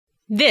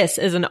This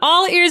is an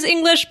All Ears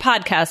English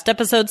podcast,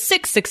 episode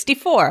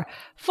 664.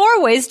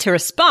 4 ways to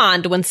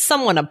respond when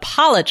someone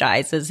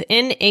apologizes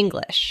in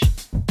English.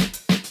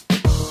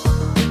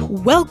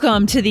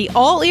 Welcome to the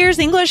All Ears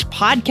English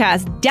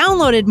podcast,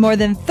 downloaded more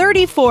than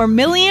 34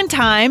 million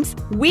times.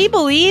 We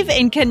believe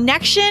in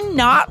connection,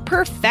 not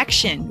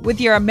perfection, with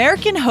your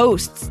American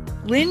hosts,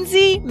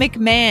 Lindsay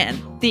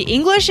McMahon, the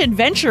English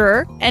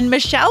adventurer, and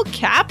Michelle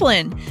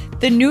Kaplan,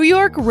 the New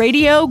York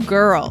radio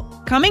girl.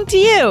 Coming to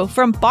you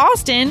from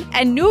Boston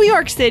and New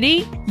York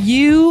City,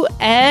 USA.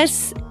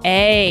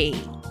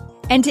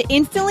 And to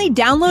instantly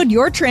download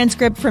your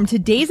transcript from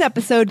today's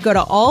episode, go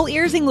to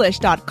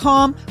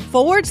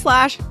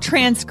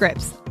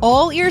allearsenglish.com/transcripts.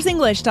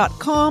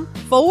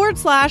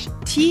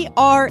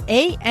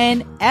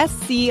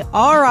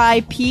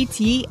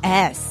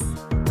 allearsenglish.com/transcripts.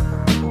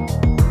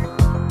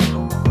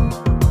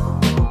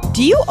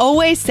 Do you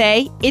always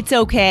say, "It's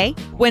okay,"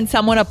 when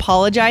someone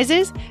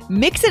apologizes?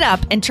 Mix it up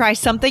and try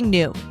something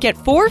new. Get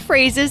 4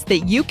 phrases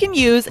that you can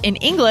use in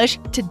English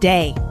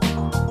today.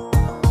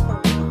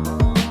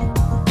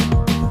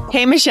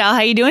 Hey, Michelle,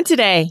 how you doing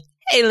today?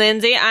 Hey,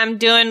 Lindsay, I'm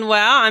doing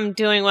well.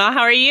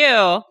 How are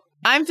you?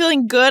 I'm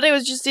feeling good. I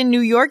was just in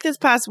New York this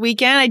past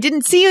weekend. I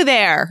didn't see you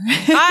there.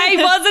 I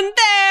wasn't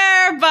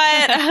there,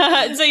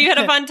 but so you had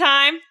a fun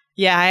time?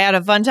 Yeah, I had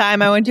a fun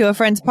time. I went to a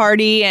friend's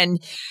party and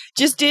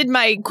just did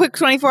my quick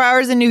 24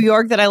 hours in New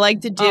York that I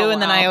like to do. Oh,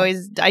 and then wow.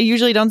 I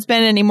usually don't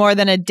spend any more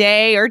than a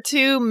day or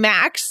two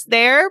max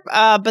there.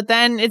 But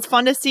then it's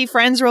fun to see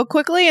friends real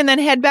quickly and then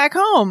head back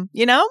home,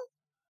 you know?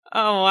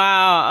 Oh,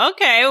 wow.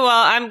 Okay. Well,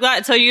 I'm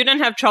glad. So you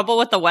didn't have trouble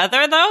with the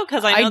weather, though?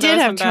 Because I know there did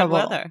was have some trouble.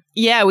 bad weather.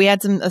 Yeah, we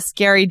had a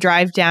scary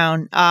drive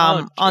down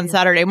on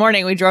Saturday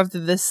morning. We drove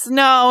through the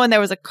snow and there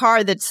was a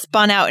car that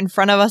spun out in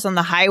front of us on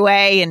the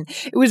highway. And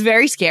it was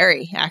very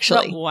scary,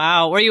 actually. Oh,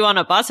 wow. Were you on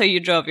a bus or you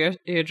drove?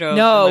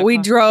 No, we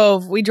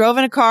drove. We drove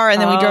in a car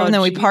and then we drove and then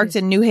we geez. parked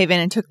in New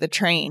Haven and took the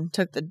train,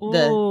 took the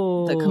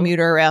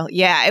commuter rail.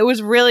 Yeah, it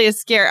was really a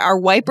scare. Our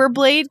wiper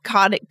blade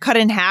cut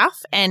in half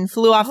and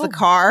flew off the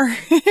car.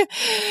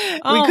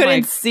 We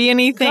couldn't see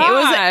anything.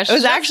 Gosh, it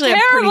was actually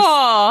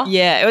terrible.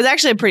 it was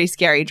actually a pretty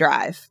scary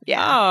drive.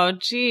 Yeah. Oh,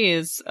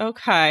 geez.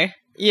 Okay.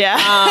 Yeah.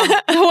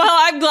 Well,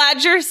 I'm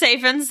glad you're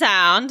safe and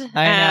sound.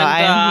 I know.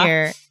 I am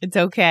here. It's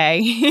okay.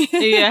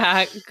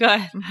 Yeah,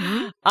 good.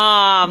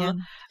 Yeah.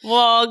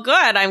 Well,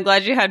 good. I'm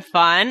glad you had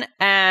fun.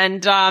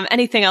 And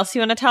anything else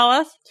you want to tell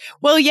us?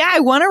 Well, yeah, I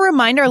want to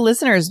remind our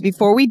listeners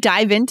before we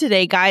dive in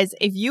today, guys,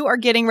 if you are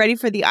getting ready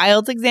for the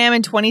IELTS exam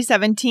in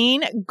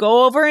 2017,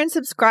 go over and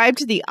subscribe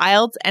to the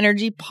IELTS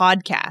Energy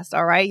podcast.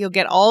 All right. You'll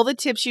get all the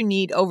tips you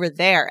need over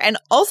there. And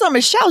also,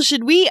 Michelle,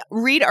 should we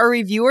read our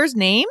reviewers'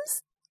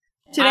 names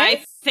today?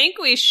 I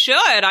think we should.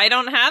 I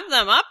don't have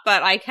them up,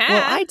 but I can.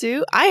 Well, I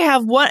do. I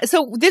have one.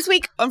 So this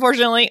week,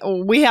 unfortunately,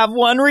 we have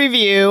one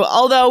review,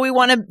 although we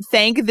want to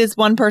thank this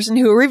one person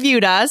who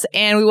reviewed us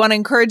and we want to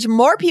encourage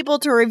more people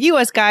to review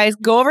us, guys.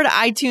 Go over to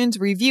iTunes,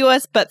 review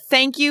us. But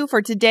thank you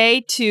for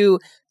today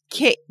to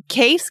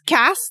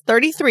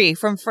CaseCast33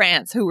 from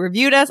France, who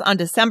reviewed us on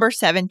December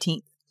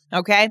 17th.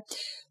 Okay.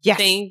 Yes.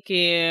 Thank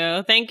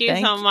you. Thank you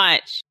so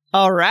much.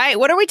 All right.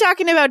 What are we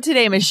talking about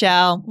today,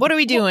 Michelle? What are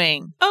we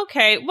doing?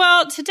 Okay.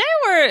 Well, today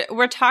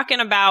we're talking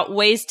about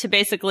ways to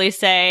basically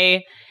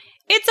say,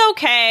 it's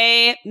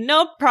okay,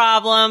 no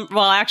problem.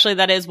 Well, actually,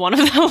 that is one of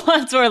the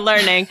ones we're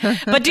learning.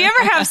 But do you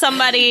ever have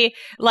somebody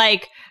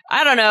like,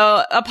 I don't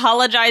know,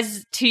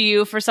 apologize to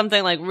you for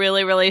something like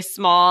really, really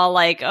small,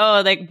 like,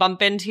 oh, they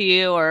bump into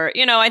you or,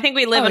 you know, I think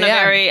we live in a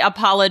very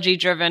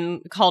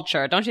apology-driven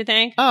culture, don't you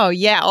think? Oh,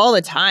 yeah, all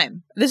the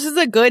time. This is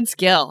a good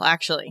skill,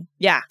 actually.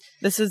 Yeah,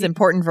 this is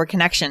important for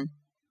connection.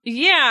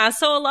 Yeah,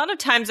 so a lot of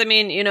times, I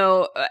mean, you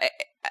know,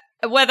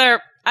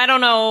 whether... I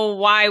don't know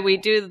why we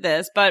do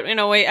this, but, you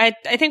know, I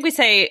think we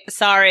say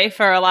sorry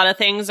for a lot of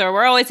things, or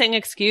we're always saying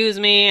excuse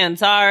me and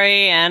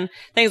sorry and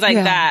things like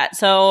that.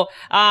 So,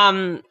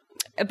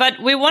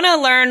 but we want to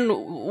learn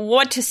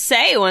what to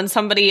say when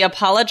somebody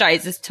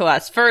apologizes to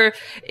us for,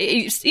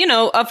 you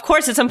know, of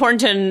course it's important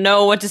to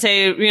know what to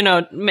say, you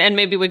know, and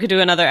maybe we could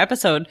do another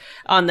episode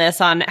on this,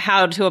 on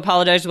how to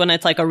apologize when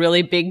it's like a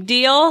really big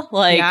deal,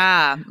 like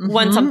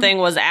when something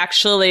was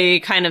actually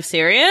kind of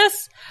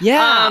serious.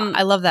 Yeah,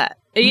 I love that.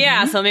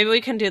 Yeah, so maybe we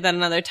can do that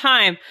another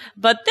time.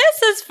 But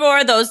this is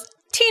for those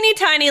teeny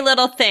tiny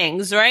little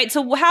things, right?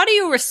 So how do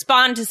you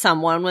respond to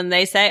someone when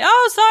they say,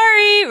 oh,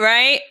 sorry,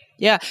 right?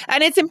 Yeah.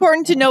 And it's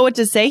important to know what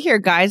to say here,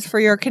 guys, for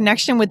your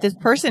connection with this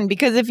person,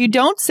 because if you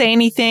don't say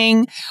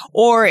anything,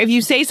 or if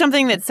you say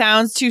something that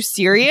sounds too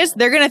serious,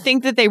 they're going to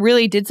think that they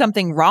really did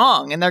something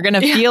wrong, and they're going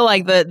to feel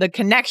like the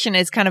connection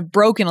is kind of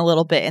broken a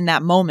little bit in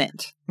that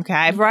moment.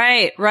 Okay.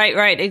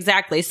 Right.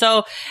 Exactly.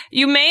 So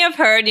you may have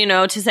heard, you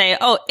know, to say,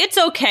 oh, it's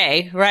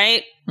okay,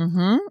 right?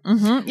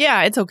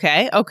 Yeah, it's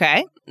okay.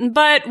 Okay.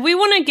 But we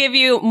want to give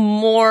you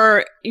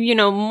more,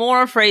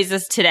 more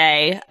phrases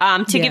today,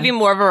 to give you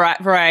more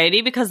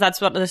variety, because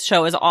that's what this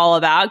show is all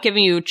about,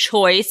 giving you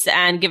choice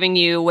and giving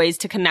you ways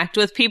to connect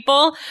with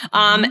people.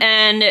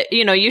 And,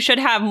 you should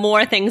have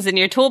more things in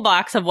your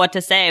toolbox of what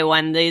to say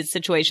when these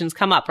situations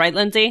come up, right,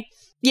 Lindsay?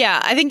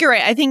 Yeah, I think you're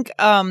right. I think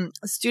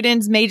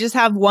students may just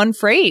have one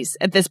phrase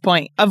at this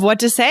point of what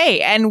to say.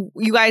 And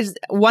you guys,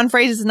 one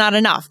phrase is not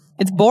enough.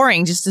 It's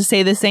boring just to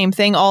say the same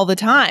thing all the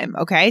time.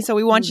 Okay. So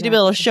we want you to be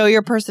able to show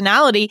your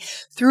personality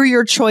through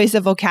your choice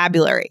of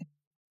vocabulary.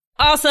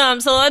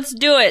 Awesome. So let's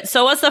do it.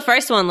 So what's the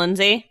first one,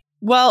 Lindsay?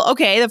 Well,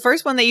 okay. The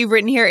first one that you've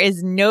written here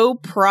is no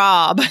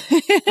prob.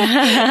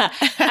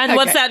 And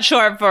what's that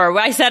short for?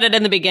 I said it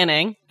in the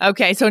beginning.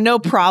 Okay. So no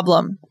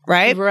problem,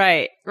 right?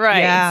 Right.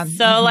 Yeah.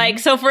 So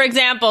so for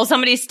example,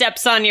 somebody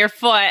steps on your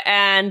foot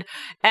and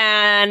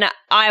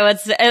I would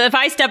say, if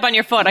I step on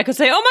your foot, I could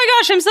say, oh my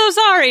gosh, I'm so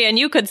sorry. And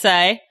you could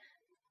say,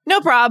 no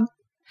prob.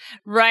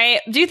 Right.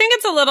 Do you think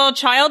it's a little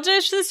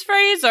childish, this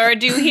phrase, or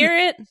do you hear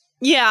it?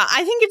 Yeah,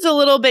 I think it's a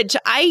little bit,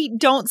 I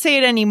don't say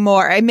it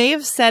anymore. I may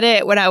have said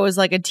it when I was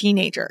like a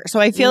teenager.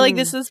 So I feel like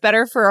this is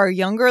better for our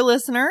younger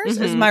listeners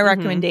is my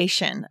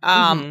recommendation.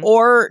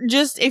 Or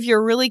just if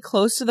you're really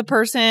close to the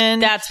person.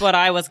 That's what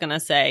I was going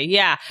to say.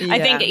 Yeah. I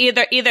think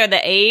either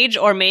the age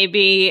or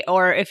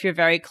if you're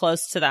very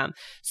close to them.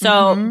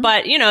 So,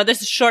 but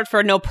this is short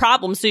for no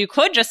problem. So you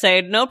could just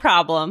say no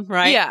problem,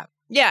 right? Yeah.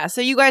 Yeah,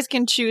 so you guys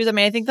can choose. I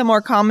mean, I think the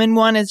more common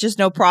one is just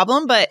no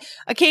problem, but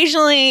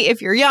occasionally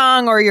if you're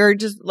young or you're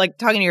just like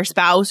talking to your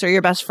spouse or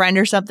your best friend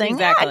or something,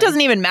 it doesn't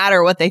even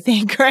matter what they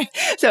think, right?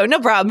 So no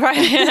problem,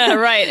 right?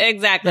 Right,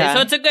 exactly.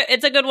 Yeah. So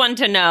it's a good one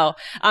to know.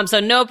 So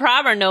no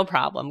prob or no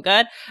problem.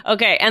 Good.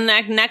 Okay, and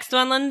that next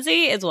one,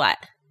 Lindsay, is what?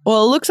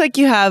 Well, it looks like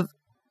you have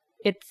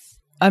it's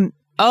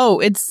all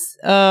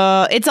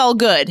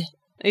good.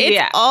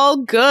 It's all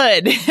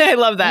good. I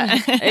love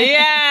that.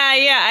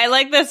 Yeah. I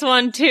like this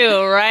one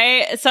too,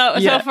 right? So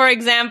for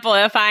example,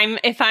 if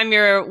I'm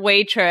your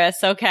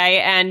waitress, okay,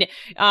 and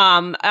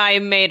I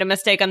made a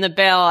mistake on the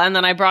bill and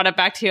then I brought it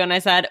back to you and I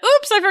said,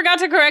 oops, I forgot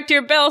to correct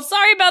your bill.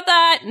 Sorry about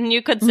that. And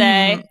you could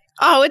say,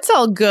 oh, it's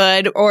all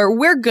good, or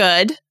we're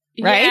good.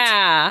 Right?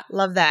 Yeah.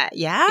 Love that.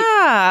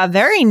 Yeah.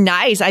 Very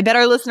nice. I bet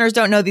our listeners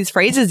don't know these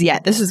phrases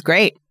yet. This is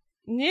great.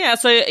 Yeah.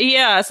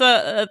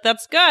 So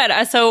that's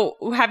good. So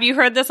have you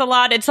heard this a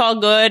lot? It's all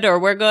good, or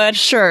we're good?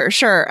 Sure.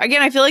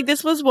 Again, I feel like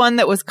this was one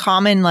that was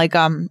common, like,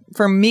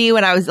 for me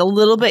when I was a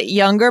little bit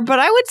younger, but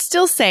I would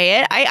still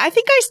say it. I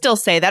think I still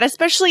say that,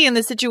 especially in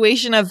the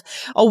situation of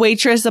a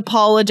waitress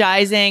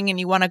apologizing and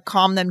you want to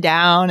calm them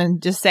down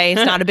and just say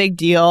it's not a big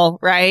deal,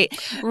 right?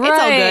 Right.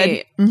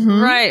 It's all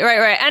good.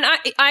 Right. And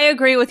I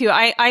agree with you.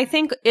 I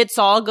think it's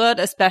all good,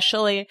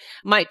 especially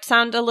might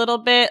sound a little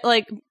bit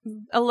like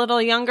a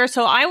little younger.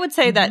 So I would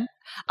say that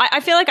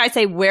I feel like I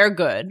say we're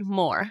good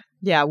more.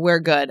 Yeah, we're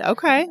good.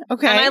 Okay.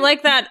 And I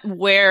like that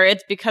where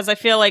it's because I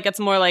feel like it's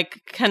more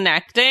like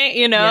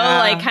connecting,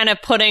 like kind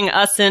of putting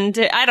us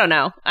into, I don't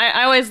know.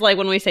 I always like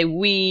when we say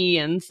we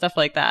and stuff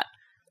like that.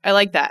 I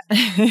like that.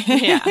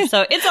 Yeah.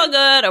 So it's all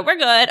good, or we're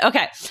good.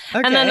 Okay.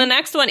 And then the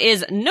next one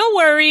is no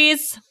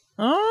worries.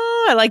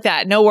 Oh, I like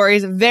that. No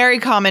worries. Very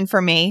common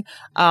for me.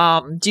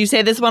 Do you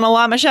say this one a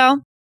lot,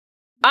 Michelle?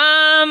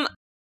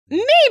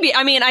 Maybe.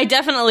 I mean, I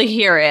definitely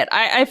hear it.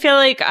 I feel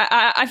like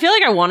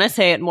I want to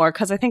say it more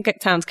because I think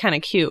it sounds kind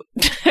of cute.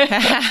 No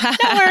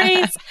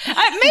worries.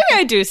 Maybe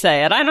I do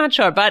say it. I'm not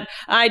sure, but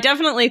I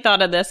definitely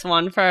thought of this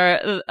one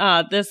for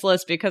this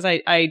list because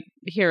I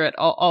hear it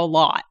a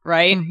lot.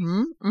 Right?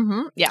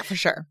 Yeah, for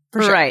sure.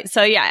 Right.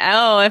 So yeah.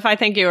 Oh, if I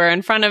think you were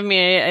in front of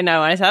me, I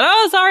know. I said,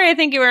 oh, sorry, I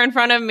think you were in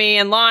front of me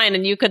in line,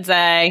 and you could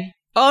say,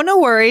 oh, no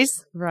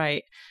worries.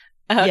 Right.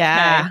 Okay.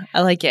 Yeah,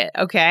 I like it.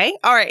 Okay.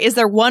 All right. Is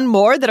there one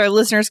more that our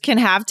listeners can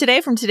have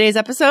today from today's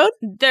episode?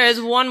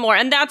 There's one more.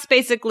 And that's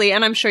basically,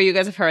 and I'm sure you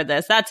guys have heard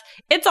this,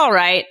 it's all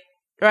right.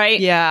 Right?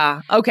 Yeah.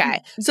 Okay.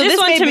 So this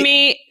one to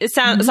me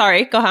sounds,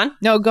 sorry, go on.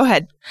 No, go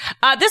ahead.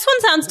 This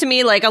one sounds to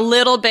me like a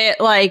little bit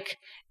like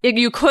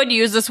you could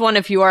use this one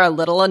if you are a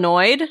little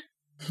annoyed.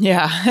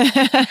 Yeah.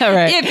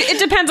 Right. It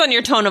depends on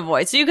your tone of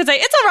voice. So you could say,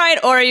 it's all right,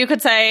 or you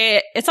could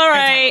say, it's all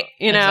right,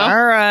 It's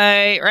all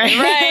right. Right.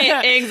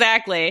 Right.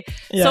 Exactly.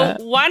 Yeah.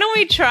 So why don't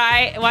we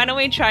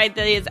try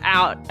these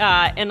out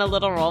in a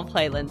little role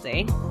play,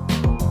 Lindsay?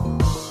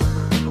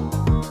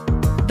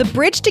 The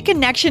Bridge to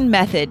Connection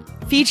method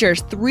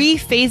features 3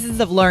 phases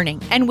of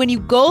learning. And when you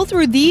go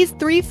through these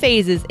 3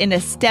 phases in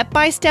a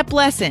step-by-step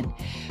lesson,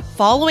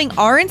 following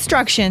our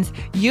instructions,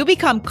 you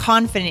become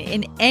confident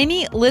in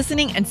any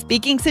listening and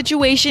speaking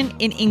situation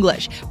in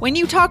English when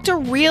you talk to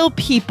real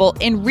people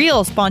in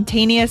real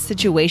spontaneous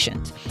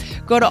situations.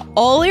 Go to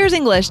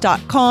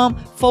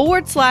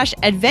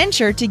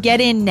allearsenglish.com/adventure to get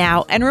in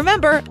now. And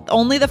remember,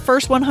 only the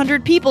first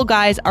 100 people,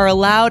 guys, are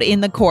allowed in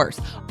the course.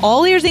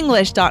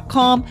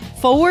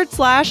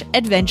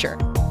 allearsenglish.com/adventure.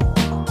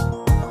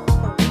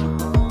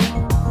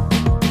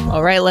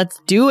 All right, let's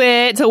do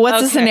it. So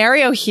what's the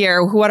scenario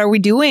here? What are we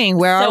doing?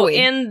 Where are we?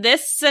 So in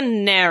this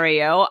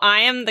scenario,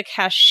 I am the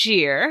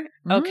cashier,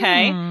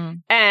 okay?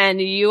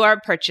 And you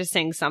are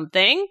purchasing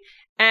something.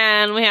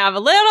 And we have a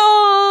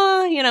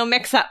little,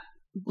 mix up.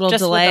 Little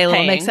delay,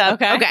 little mix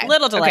up. Okay.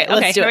 Little delay.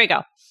 Okay, here we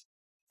go.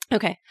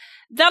 Okay.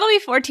 That'll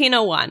be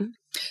 $14.01.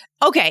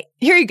 Okay,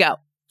 here you go.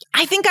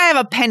 I think I have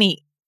a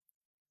penny.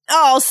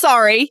 Oh,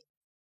 sorry.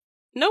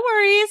 No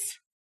worries.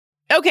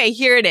 Okay,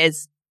 here it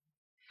is.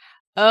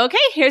 Okay,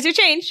 here's your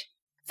change.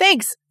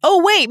 Thanks.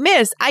 Oh, wait,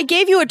 miss, I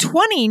gave you a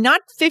 $20,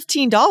 not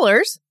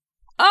 $15.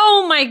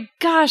 Oh my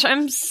gosh,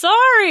 I'm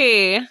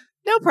sorry.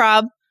 No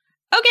prob.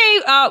 Okay,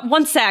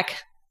 one sec.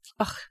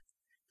 Ugh.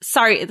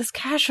 Sorry, this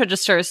cash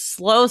register is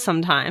slow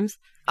sometimes.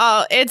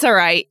 Oh, it's all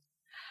right.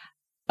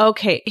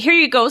 Okay, here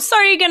you go.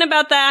 Sorry again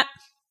about that.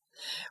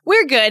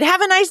 We're good.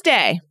 Have a nice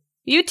day.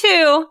 You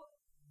too.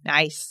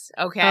 Nice.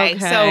 Okay.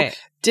 So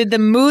did the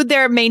mood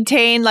there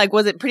maintain? Like,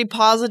 was it pretty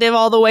positive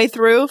all the way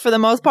through for the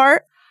most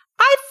part?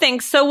 I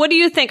think so. What do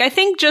you think? I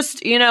think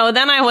just,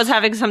 then I was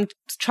having some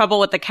trouble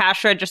with the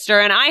cash register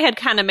and I had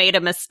kind of made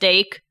a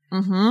mistake.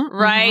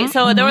 Right?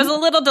 So there was a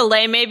little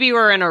delay. Maybe you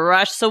were in a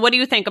rush. So what do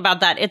you think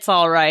about that? It's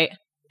all right.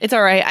 It's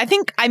all right. I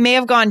think I may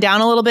have gone down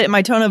a little bit in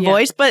my tone of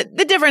voice, but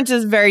the difference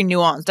is very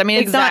nuanced. I mean,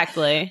 it's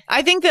exactly.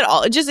 I think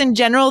that just in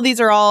general,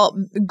 these are all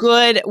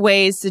good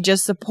ways to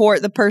just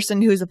support the person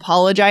who's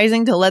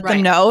apologizing, to let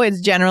them know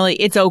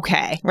it's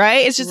okay,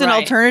 right? It's just an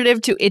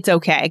alternative to it's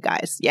okay,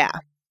 guys. Yeah.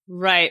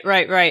 Right.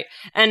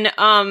 And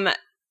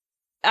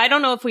I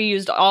don't know if we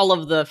used all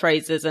of the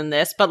phrases in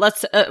this, but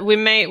let's we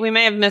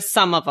may have missed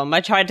some of them.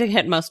 I tried to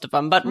hit most of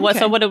them, but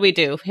so what did we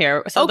do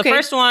here? So the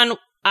first one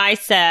I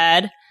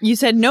said, you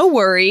said no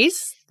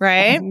worries,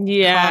 right?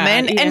 Yeah.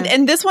 Common.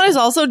 And this one is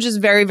also just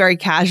very, very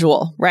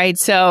casual, right?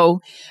 So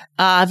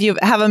if you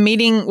have a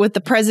meeting with the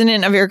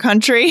president of your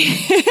country,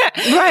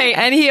 right,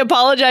 and he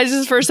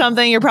apologizes for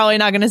something, you're probably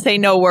not going to say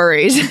no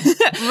worries.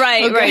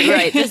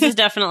 Right. This is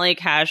definitely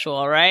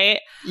casual,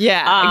 right?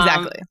 Yeah,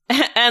 exactly.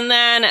 And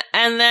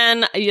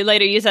then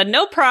later you said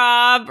no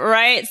prob,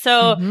 right?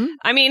 So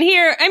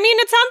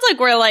it sounds like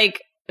we're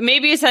like,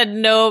 maybe you said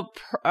no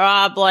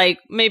prob, like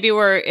maybe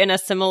we're in a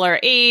similar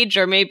age,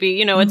 or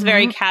maybe, it's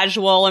very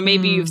casual, or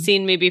maybe you've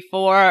seen me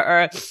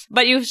before,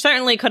 but you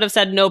certainly could have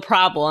said no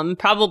problem.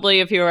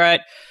 Probably if you were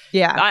at,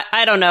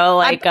 I don't know,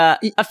 like a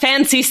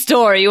fancy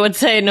store, you would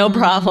say no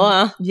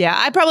problem. Yeah,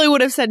 I probably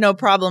would have said no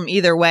problem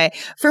either way.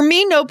 For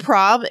me, no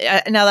prob,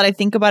 now that I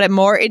think about it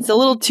more, it's a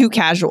little too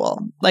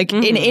casual. Like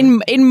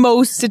in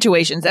most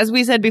situations, as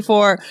we said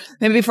before,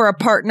 maybe for a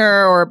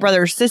partner or a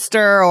brother or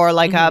sister or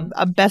like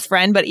a best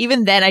friend. But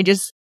even then,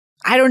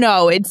 I don't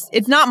know.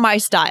 It's not my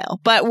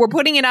style, but we're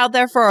putting it out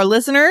there for our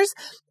listeners.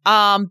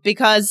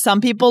 Because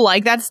some people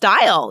like that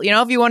style,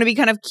 if you want to be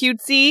kind of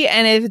cutesy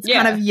and if it's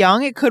kind of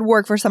young, it could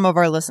work for some of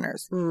our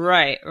listeners.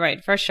 Right,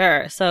 for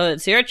sure. So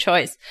it's your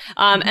choice.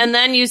 And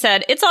then you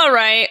said, it's all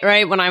right,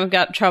 when I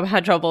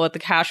had trouble with the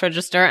cash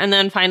register. And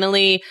then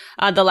finally,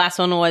 the last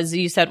one was,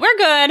 you said, we're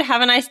good.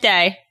 Have a nice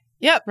day.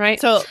 Yep. Right.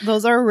 So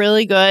those are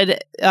really good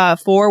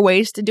 4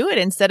 ways to do it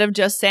instead of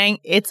just saying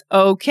it's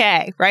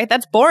okay. Right.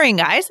 That's boring,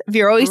 guys. If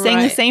you're always saying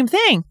the same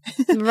thing.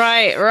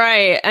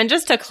 Right. And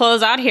just to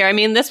close out here, I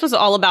mean, this was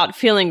all about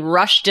feeling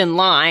rushed in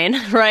line,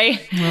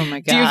 right? Oh my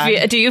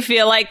God. Do you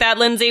feel like that,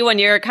 Lindsay, when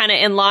you're kind of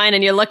in line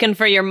and you're looking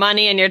for your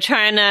money and you're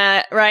trying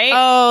to, right?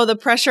 Oh, the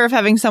pressure of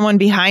having someone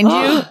behind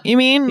you, you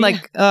mean?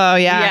 Like, oh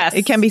yeah, yes.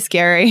 It can be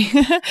scary.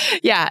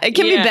 Yeah, it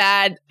can be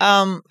bad.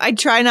 I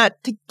try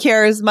not to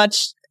care as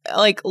much.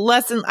 Like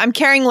I'm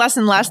caring less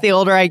and less the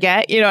older I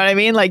get, you know what I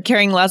mean? Like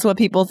caring less what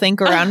people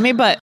think around me,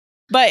 but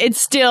it's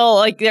still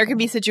like there can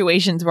be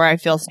situations where I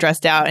feel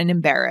stressed out and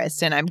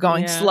embarrassed and I'm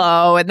going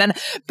slow and then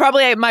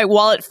probably my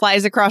wallet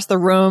flies across the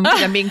room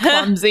because I'm being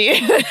clumsy.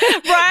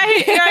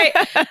 Right.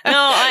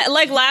 No,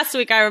 like last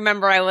week I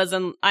remember I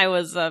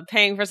was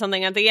paying for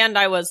something. At the end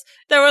there was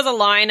a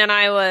line and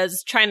I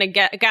was trying to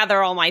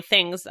gather all my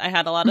things. I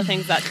had a lot of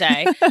things that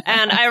day.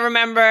 And I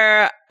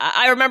remember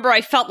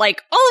I felt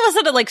like all of a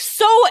sudden like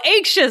so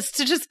anxious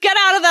to just get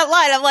out of that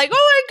line. I'm like,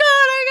 oh my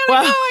God,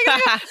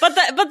 I gotta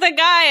go. But the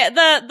guy,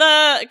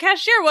 the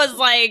cashier was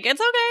like,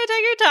 it's okay,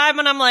 take your time.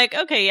 And I'm like,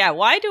 okay, yeah,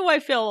 why do I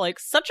feel like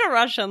such a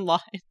rush in line?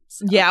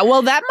 So. Yeah,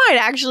 well, that might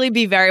actually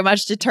be very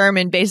much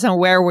determined based on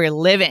where we're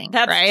living,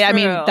 that's right? True. I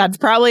mean, that's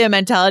probably a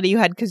mentality you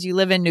had because you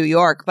live in New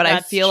York, but I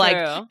feel like,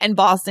 and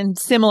Boston,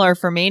 similar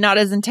for me, not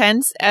as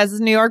intense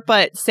as New York,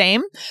 but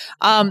same.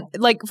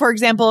 Like, for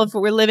example, if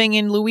we're living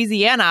in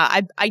Louisiana,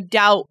 I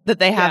doubt that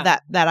they have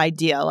that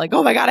idea. Like,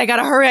 oh my God, I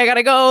gotta hurry, I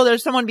gotta go.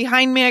 There's someone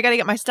behind me. I gotta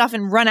get my stuff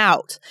and run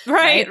out.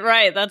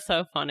 Right. That's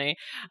so funny.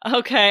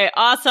 Okay,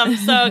 awesome.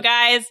 So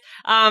guys,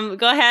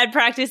 go ahead,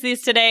 practice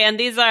these today. And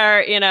these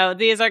are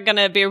going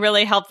to be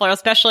really helpful,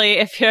 especially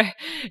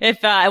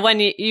if when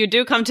you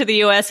do come to the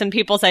US and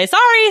people say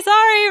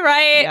sorry,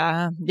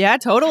 right? Yeah,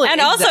 totally.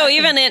 And also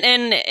even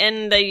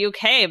in the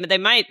UK, they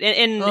might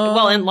in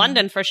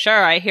London for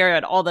sure. I hear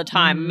it all the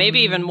time, maybe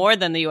even more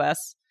than the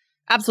US.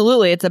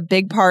 Absolutely. It's a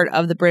big part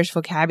of the British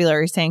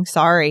vocabulary, saying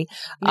sorry.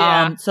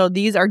 Yeah. So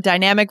these are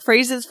dynamic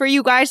phrases for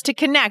you guys to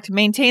connect,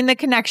 maintain the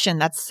connection.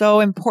 That's so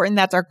important.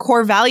 That's our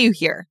core value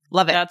here.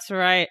 Love it. That's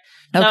right.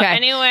 Okay. So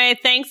anyway,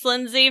 thanks,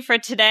 Lindsay, for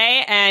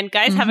today. And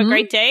guys, have a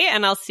great day,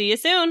 and I'll see you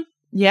soon.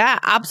 Yeah,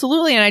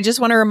 absolutely. And I just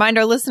want to remind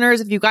our listeners,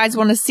 if you guys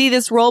want to see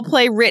this role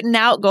play written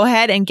out, go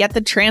ahead and get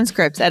the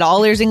transcripts at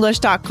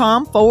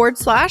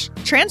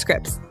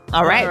allearsenglish.com/transcripts.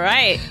 All right. All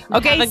right.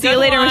 Okay. See you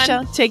later,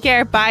 Michelle. Take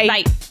care. Bye.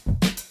 Bye.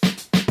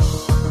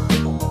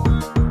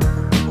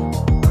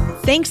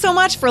 Thanks so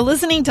much for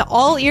listening to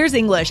All Ears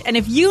English. And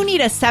if you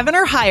need a 7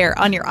 or higher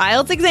on your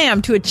IELTS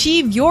exam to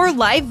achieve your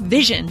life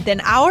vision,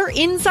 then our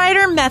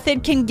Insider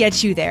Method can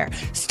get you there.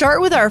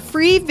 Start with our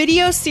free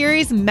video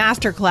series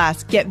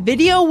masterclass. Get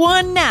video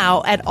 1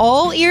 now at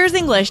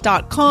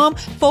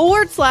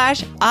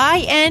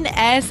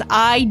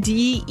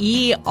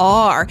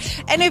allearsenglish.com/INSIDER.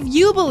 And if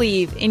you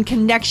believe in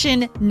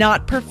connection,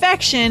 not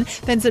perfection,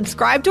 then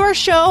subscribe to our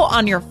show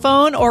on your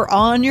phone or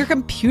on your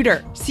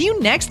computer. See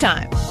you next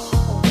time.